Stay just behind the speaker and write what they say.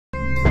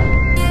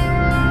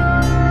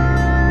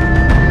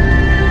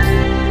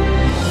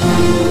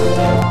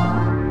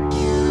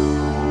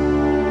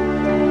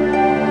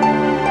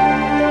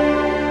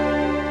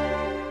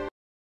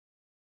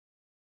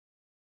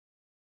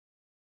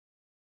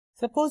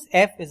Suppose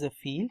F is a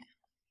field.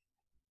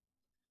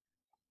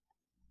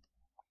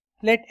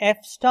 Let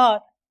F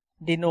star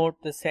denote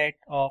the set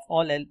of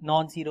all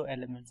non-zero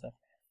elements of F.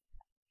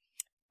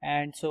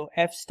 And so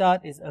F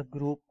star is a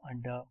group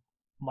under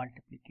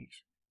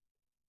multiplication.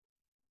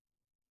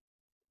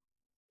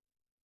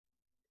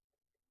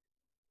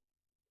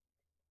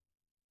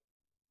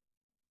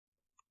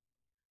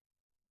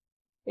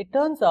 It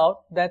turns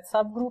out that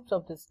subgroups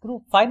of this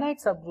group, finite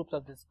subgroups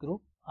of this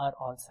group, are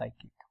all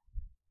cyclic.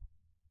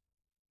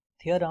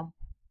 Theorem: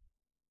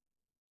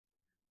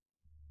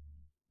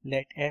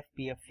 let F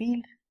be a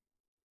field,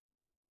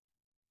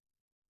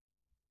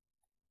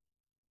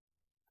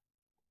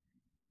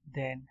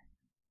 then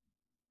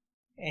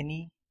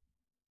any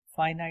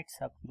finite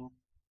subgroup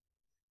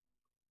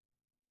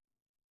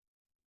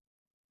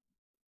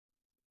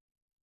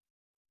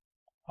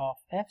of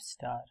F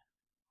star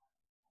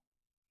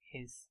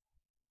is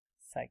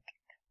cyclic.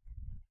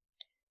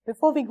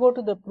 Before we go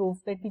to the proof,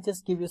 let me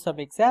just give you some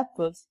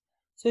examples.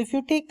 So if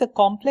you take the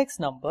complex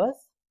numbers,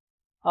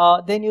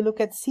 then you look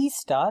at C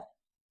star,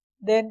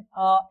 then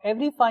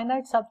every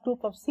finite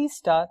subgroup of C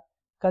star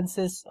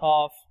consists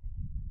of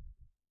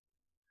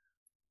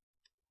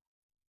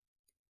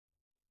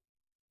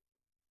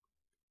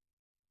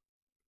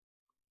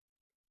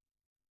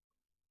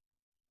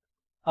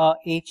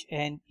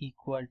Hn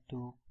equal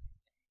to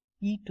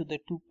e to the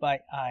 2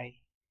 pi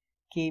I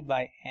k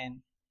by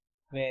n,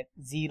 where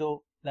k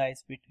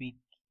lies between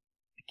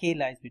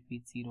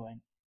 0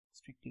 and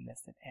strictly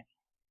less than n.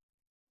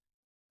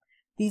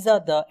 These are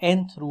the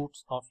nth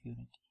roots of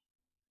unity.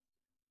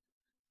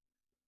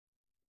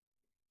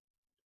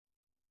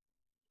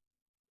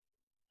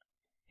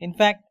 In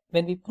fact,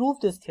 when we prove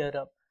this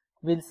theorem,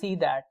 we'll see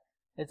that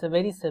it's a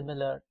very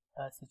similar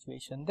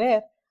situation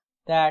there,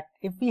 that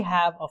if we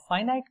have a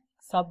finite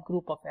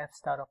subgroup of F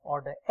star of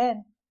order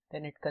n,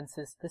 then it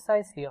consists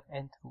precisely of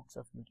nth roots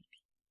of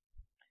unity.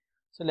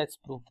 So let's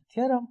prove the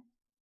theorem.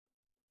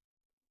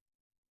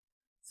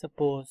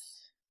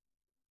 Suppose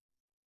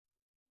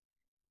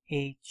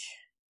H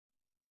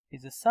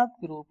is a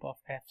subgroup of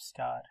F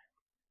star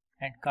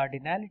and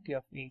cardinality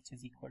of H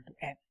is equal to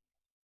n.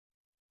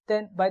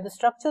 Then by the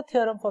structure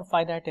theorem for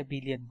finite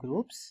abelian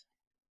groups,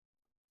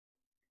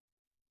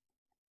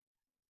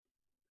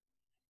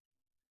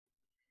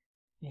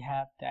 we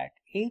have that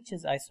H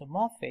is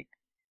isomorphic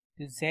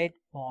to Z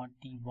mod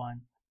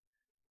D1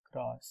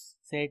 cross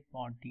Z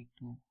mod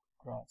D2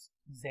 cross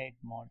Z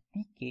mod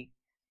Dk,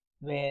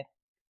 where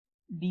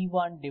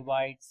D1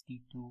 divides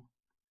D2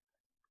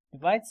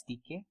 divides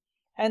Dk,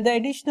 and the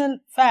additional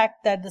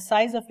fact that the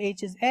size of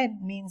H is n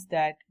means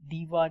that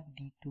D1,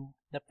 D2,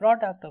 the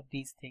product of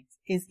these things,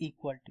 is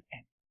equal to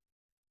n.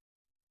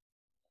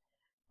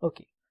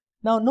 Okay,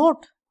 now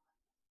note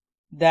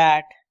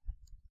that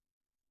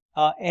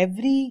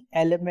every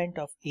element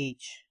of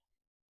H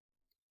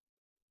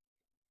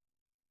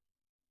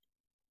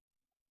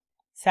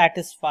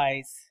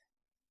satisfies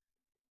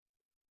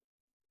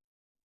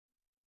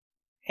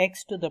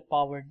x to the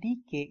power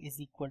dk is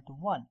equal to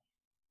 1,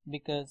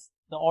 because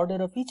the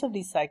order of each of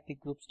these cyclic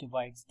groups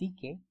divides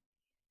dk.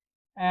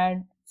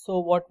 And so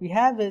what we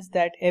have is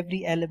that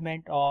every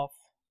element of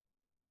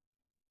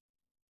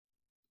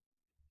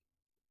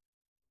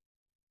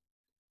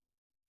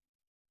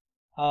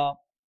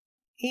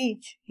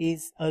H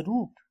is a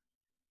root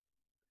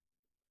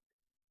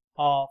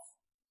of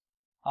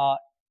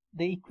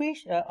the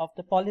equation of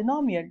the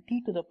polynomial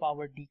t to the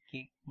power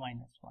dk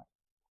minus 1.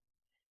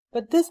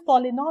 But this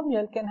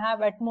polynomial can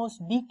have at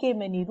most dk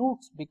many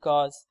roots,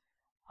 because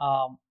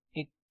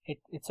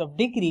it's of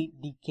degree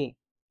dk.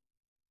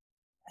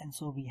 And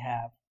so we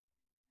have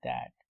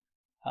that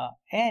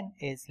n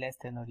is less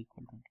than or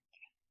equal to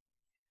dk.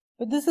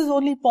 But this is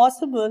only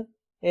possible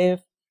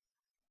if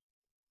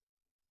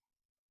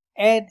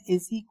n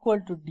is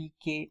equal to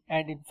dk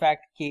and in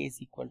fact k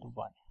is equal to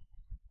 1.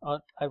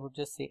 Or I would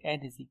just say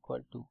n is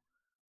equal to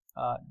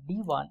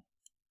d1.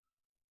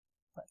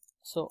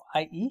 So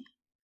i.e.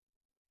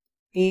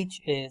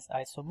 H is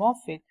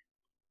isomorphic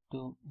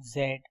to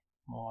Z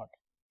mod n.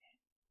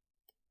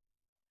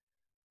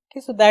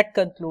 Okay, so that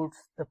concludes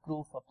the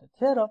proof of the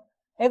theorem.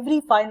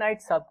 Every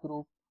finite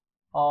subgroup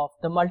of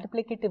the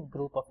multiplicative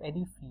group of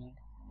any field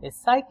is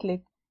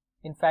cyclic.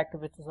 In fact,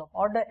 if it is of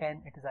order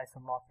n, it is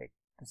isomorphic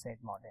to Z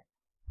mod n.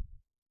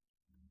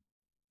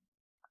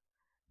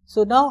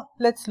 So now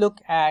let's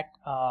look at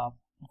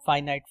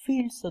finite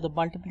fields. So the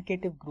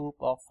multiplicative group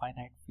of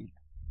finite field.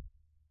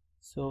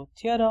 So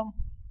theorem,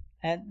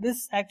 and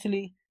this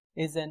actually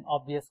is an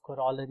obvious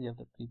corollary of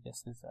the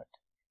previous result.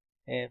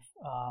 If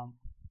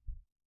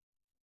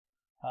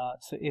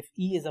so if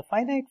E is a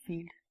finite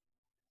field,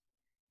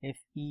 if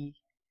E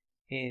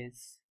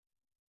is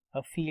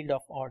a field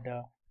of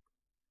order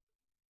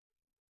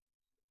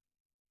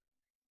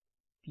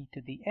p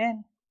to the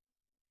n,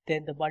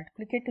 then the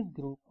multiplicative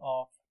group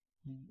of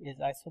E is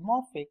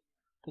isomorphic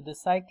to the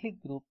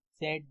cyclic group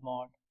Z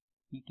mod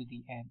p to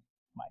the n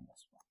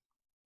minus 1.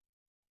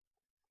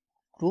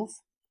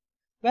 Proof?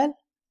 Well,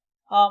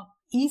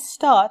 E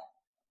star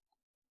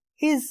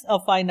is a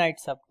finite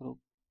subgroup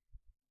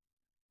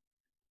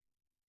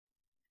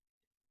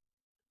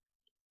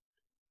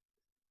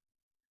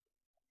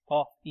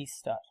of E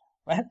star?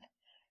 Well,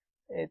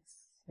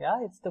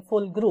 it's the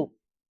full group,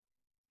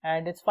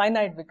 and it's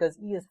finite because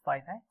E is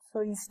finite,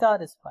 so E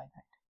star is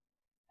finite,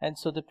 and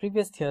so the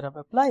previous theorem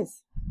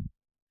applies,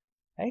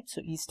 right?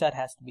 So E star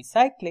has to be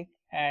cyclic,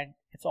 and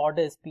its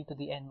order is p to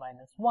the n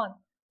minus 1,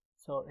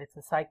 so it's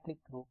a cyclic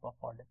group of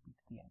order p to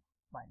the n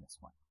minus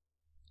 1.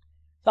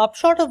 The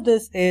upshot of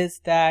this is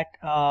that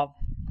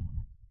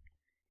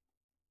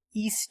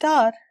E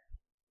star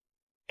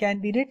can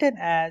be written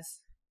as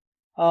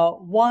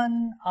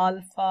 1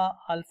 alpha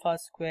alpha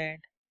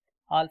squared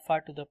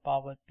alpha to the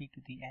power p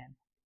to the n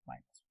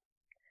minus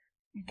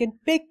 1. You can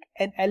pick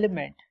an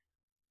element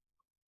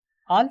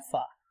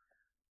alpha,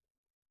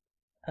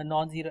 a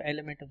non-zero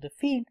element of the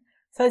field,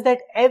 such that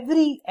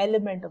every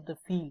element of the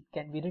field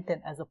can be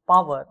written as a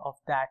power of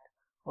that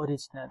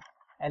original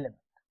element.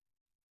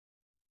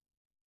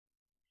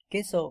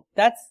 Okay, so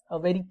that's a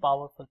very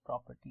powerful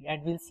property,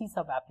 and we'll see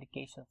some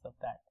applications of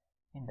that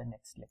in the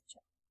next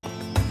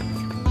lecture.